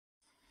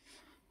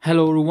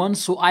Hello everyone.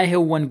 So I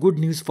have one good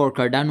news for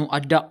Cardano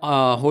Adda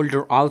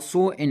holder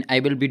also, and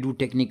I will be do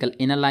technical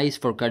analyze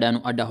for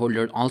Cardano Adda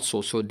holder also.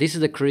 So this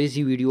is a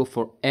crazy video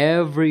for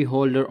every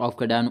holder of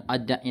Cardano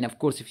Adda, and of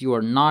course if you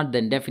are not,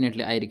 then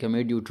definitely I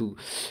recommend you to,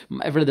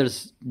 my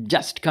brothers,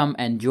 just come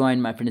and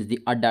join my friends the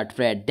Adda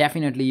trade.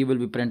 Definitely you will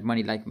be print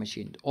money like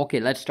machine. Okay,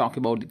 let's talk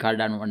about the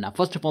Cardano Adda.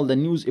 First of all, the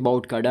news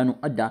about Cardano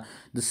Adda,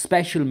 the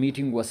special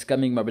meeting was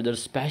coming, my brother,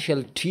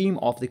 special team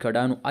of the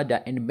Cardano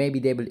Adda, and maybe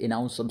they will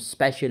announce some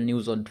special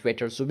news on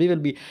Twitter. So we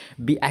will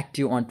be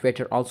active on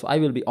Twitter also. I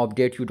will be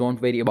update you, don't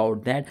worry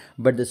about that.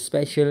 But the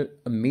special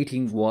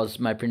meeting was,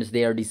 my friends,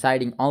 they are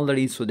deciding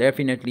already. So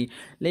definitely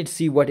let's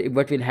see what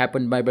will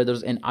happen, my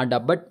brothers, in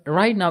Adda. But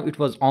right now it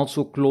was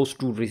also close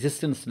to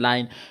resistance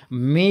line.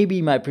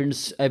 Maybe, my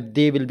friends, if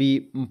they will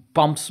be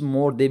pumps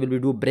more, they will be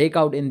do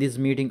breakout in this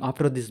meeting,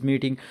 after this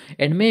meeting,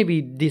 and maybe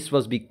this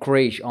was be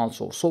crash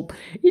also. So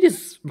it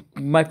is,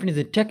 my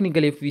friends,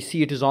 technically if we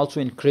see, it is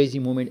also in crazy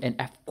moment. And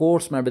of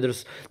course, my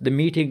brothers, the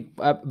meeting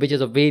which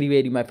is a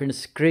very, my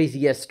friends,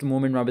 craziest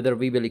moment, my brother,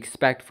 we will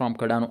expect from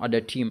Cardano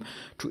other team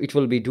to, it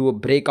will be do a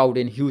breakout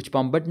in huge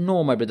pump. But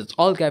no, my brothers,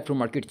 all capital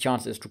market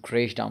chances to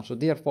crash down. So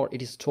therefore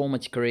it is so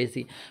much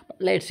crazy. But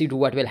let's see to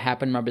what will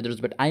happen, my brothers.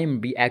 But I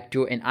am be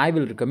active, and I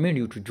will recommend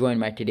you to join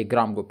my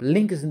Telegram group.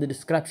 Link is in the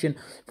description.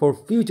 For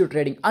future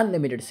trading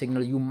unlimited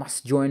signal, you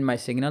must join my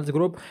signals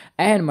group.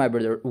 And my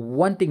brother,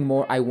 one thing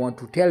more I want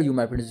to tell you,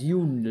 my friends, you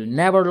will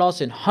never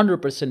lose, and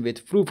 100%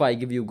 with proof I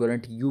give you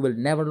guarantee, you will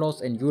never lose,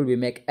 and you will be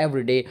make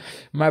every day,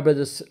 my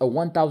brothers, a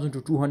 1000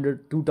 to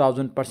 200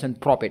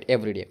 2000% profit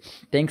every day.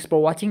 Thanks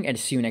for watching, and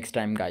see you next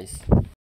time, guys.